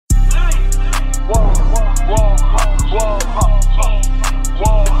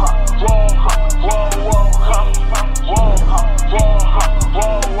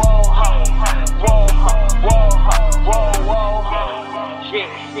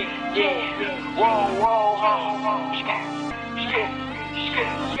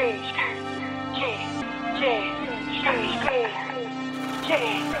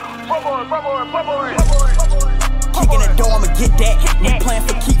Kicking the door, I'ma get that. We playing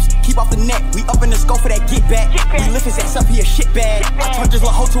for keeps, keep off the net. We up in the scope for that get back. We lift his ass up, he a shit bag. I turned this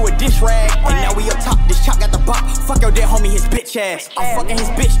little hoe to a dish rag. And now we up top, this chop got the bop. Fuck your dead homie, his bitch ass. I'm fucking his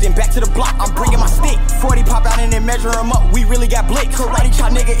bitch, then back to the block. I'm bringing my stick. 40 pop out and then measure him up. We really got blick. Karate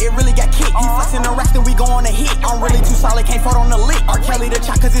chop nigga, it really got kicked. He flexing the rest and we go on a hit. I'm really too solid, can't fold on the lick. R. Kelly the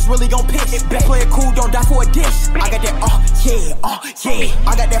chop, cause it's really gon' piss. Best player cool, don't die for a dish. I got that, yeah.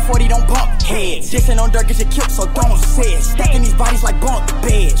 I got that 40, don't bump heads. Dissing on dirt, get your killed, so don't say it. Stacking these bodies like bunk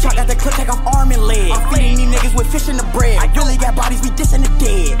bed. Shot got the clip, take off arm and leg. I'm feeding these niggas with fish in the bread. I really got bodies, we dissing the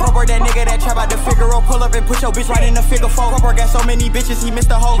dead. Rubber that nigga that trap out the Figaro. Pull up and put your bitch right in the figure four. Rubber got so many bitches, he missed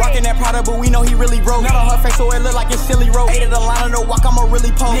the hoe. Rockin' that Prada, but we know he really broke. Not on her face, so it look like it's silly road. 8 of the line on the walk, I'ma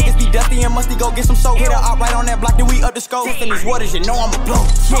really pose. Niggas be dusty and musty, go get some soap. Hit her out right on that block, then we up the scope. Testing these waters, you know I'ma blow.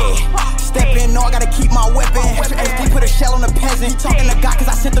 Yeah, step in, no, I gotta keep my weapon. Extra SD, put a shell on the peasant. He talking to God, cause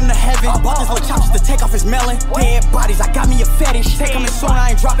I sent them to heaven. I bought this little chop just to take off his melon. Dead bodies, I got me a fetish. Take him in soon,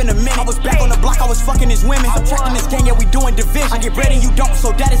 I ain't dropping a minute. I was back on the block, I was fucking his women. I'm tracking this gang, yeah, we doing division. I get bread and you don't,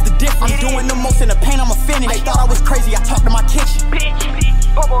 so that is the difference. I'm doing the most in the pain, I'ma finish. They thought I was crazy, I talked to my kitchen.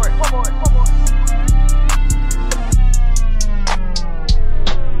 Bitch, bubble it.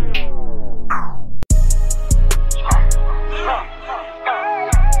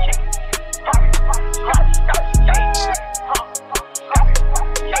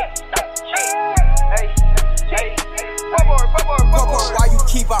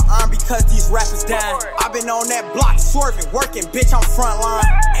 Cause these rappers dying. I've been on that block, swerving, working, bitch, I'm frontline.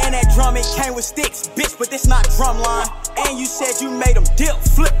 And that drum, it came with sticks, bitch, but this not drumline. And you said you made them dip,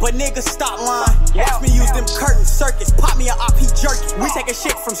 flip, but niggas stop line. Watch me use them curtain circuits, pop me a IP jerky. We taking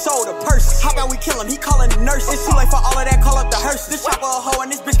shit from soul to purse. How about we kill him, he calling the nurse. It's too late for all of that, call up the hearse. This chopper a hoe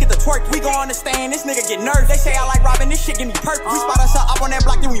and this bitch get the twerk. We go on the stand, this nigga get nervous. They say I like robbing, this shit give me perk. We spot us up on that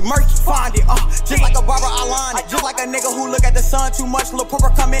block, then we murky. Find it, just like a barber, I line it. Just like a nigga who look at the sun too much, Lil'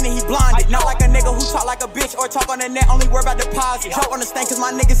 Purple come in and he blinded. Not like a nigga who talk like a bitch or talk on the net, only worry about deposit. Jump on the stand cause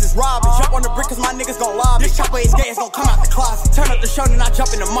my niggas is robbing. Jump on the brick cause my niggas gon' lob it. This chopper is gay, it's gon' come out the closet. Turn up the show, then I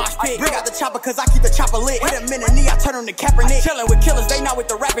jump in the mosh pit. Bring out the chopper cause I keep the chopper lit. Hit him in the knee, I turn him to Kaepernick. Chillin' with killers, they not with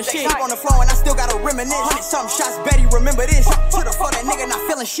the rapping shit. Keep on the floor and I still gotta reminisce. 100-something shots, Betty, remember this. To the floor, that nigga not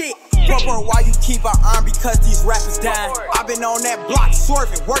feeling shit. Rubber, why you keep an arm? Because these rappers dying. I've been on that block,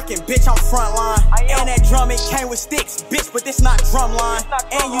 swerving, working, bitch, I'm frontline. And that drum, it came with sticks, bitch, but this not drumline.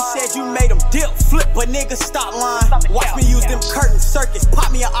 And you said you made them dip, flip, but niggas stop line. Watch me use them curtain circuits,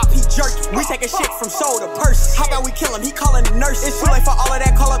 pop me a IP jerky. We taking shit from soul to purse. How about we kill him? He calling the nurse. It's too late for all of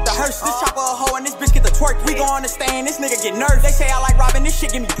that, call up the hearse. This chopper a hoe and this bitch get the twerk. We go on the stand, this nigga get nervous. They say I like robbing, this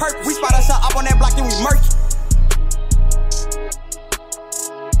shit give me perk. We spot us up on that block, then we murky.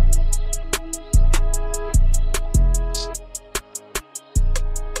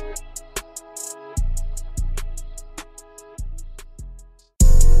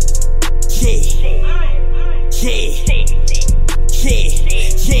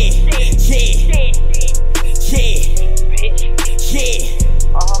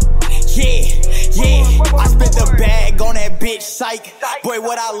 I spent the bag on that bitch, psych. Boy,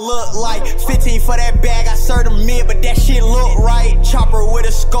 what I look like. 15 for that bag, I served him mid, but that shit look right. Chopper with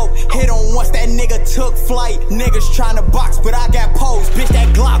a scope, hit him once, that nigga took flight. Niggas tryna box, but I got pose, bitch,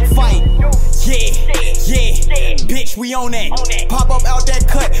 that Glock fight. Yeah, bitch, we on that. Pop up out that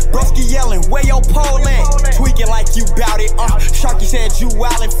cut, broski yelling, where your pole at? Tweaking like you bout it, Sharky said you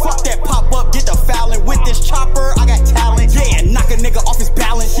wildin'. Fuck that pop up, get the fouling. With this chopper, I got talent. Yeah, knock a nigga off his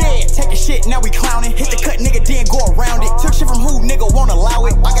balance. Yeah, taking shit, now we clowning. Hit the cut, nigga, then go around it. Took shit from who, nigga, won't allow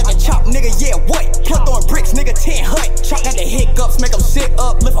it. I got the chop, nigga, yeah, what? Plug throwing bricks, nigga, 10 hut. Chop got the hiccups, make them sit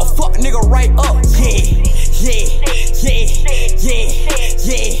up. Lift a fuck nigga right up. Yeah.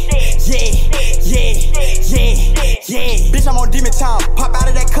 Bitch, I'm on demon time. Pop out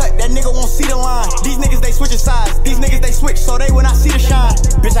of that cut, that nigga won't see the line. These niggas, they switching sides. These niggas, they switch, so they will not see the shine.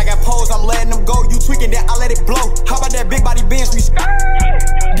 Bitch, I got pose, I'm letting them go. You tweaking that, I let it blow. How about that big body Benz? We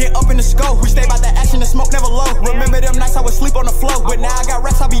get up in the scope. We stay about the action, the smoke never low. Remember them nights I would sleep on the floor, but now I got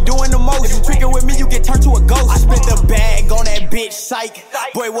rest, I be doing the most. If you tweaking with me, you get turned to a ghost. I spent the bag on that bitch, psych.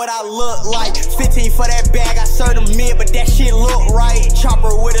 Boy, what I look like. 15 for that bag, I served him mid, but that shit look right.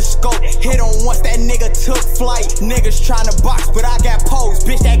 Chopper with a scope, hit him once, that nigga took flight. Niggas tryna box, but I got pose,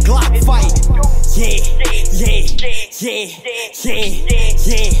 bitch, that Glock fight.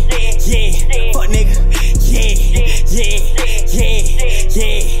 Fuck nigga.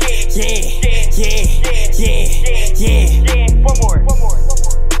 One more.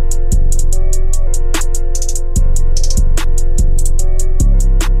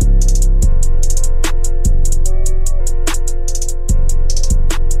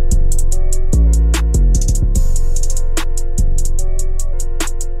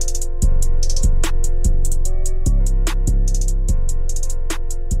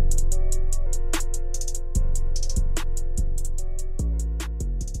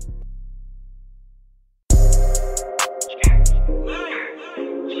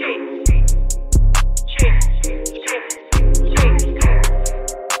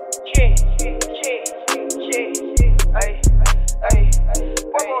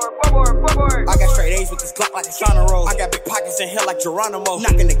 I got straight A's with this Glock like it's on a roll. I got big pockets in here like Geronimo.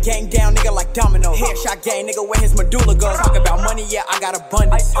 Knocking the gang down, nigga, like domino. Headshot gang, nigga, where his medulla goes. Talk about money, yeah, I got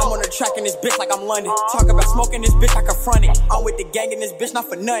abundance. I'm on the track in this bitch like I'm London. Talk about smoking this bitch, I confront it. I'm with the gang in this bitch, not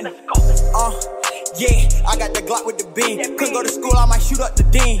for nothing. Yeah, I got the Glock with the beam. Couldn't go to school, I might shoot up the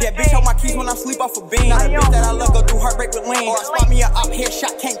dean. That bitch hold my keys when I'm sleep off a beam. Not a bitch that I love, go through heartbreak with lean. Or I spot me a op,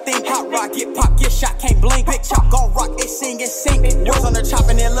 headshot, can't think. Hot rock, get pop, get shot, can't blink. Big chop, gon' rock, it sing, it sink. Words on the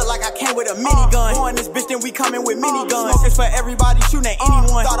chop and it look like I came with a minigun. Going this bitch, then we coming with miniguns. Smokers for everybody, shooting at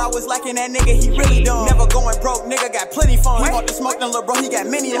anyone. Thought I was lacking that nigga, he really dumb. Never going broke, nigga, got plenty fun. He want the smoke, then little bro, he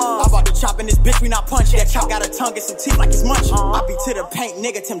got many lungs. I bought the chop in this bitch, we not punching. That chop got a tongue and some teeth like it's munching. I be to the paint,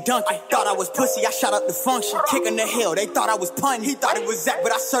 nigga, Tim Duncan. Thought I was pussy, I shot up the function. Kicking the hill, they thought I was punting. He thought it was Zach,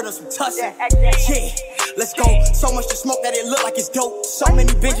 but I served him some tussin'. Yeah, let's go. So much to smoke that it look like it's dope. So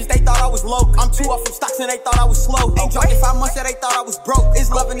many bitches, they thought I was low. I'm too off from stocks and they thought I was slow. Ain't dropped in 5 months that they thought I was broke. It's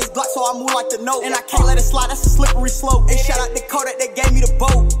loving this Glock, so I move like the note. And I can't let it slide, that's a slippery slope. And shout out the Kodak, they gave me the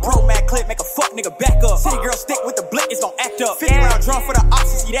boat. Bro, mad clip, make a fuck nigga back up. City girl stick with the blick, it's gon' act up. 50 round drum for the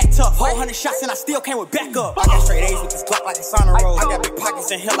ops, see that tough. Whole 100 shots and I still came with backup. I got straight A's with this Glock like it's on a roll. I got big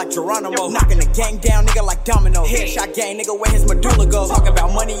pockets in here like Geronimo. Knocking the gang down, nigga, like domino. Headshot gang, nigga, where his medulla goes. Talk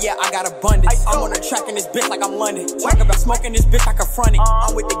about money, yeah, I got abundance. I'm on the track in this bitch like I'm London. Talk about smoking this bitch, I confront it.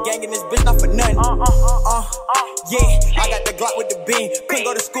 I'm with the gang in this bitch, not for nothing. Yeah, I got the Glock with the beam. Couldn't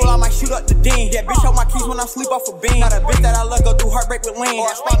go to school, I might shoot up the dean. That bitch hold my keys when I'm sleep off a beam. Not a bitch that I love, go through heartbreak with lean. Or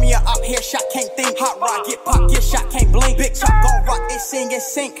I spot me a op, headshot, can't think. Hot rock, get pop, get shot, can't blink. Big chop, gon' rock, it sing, it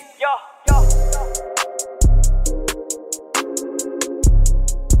sink.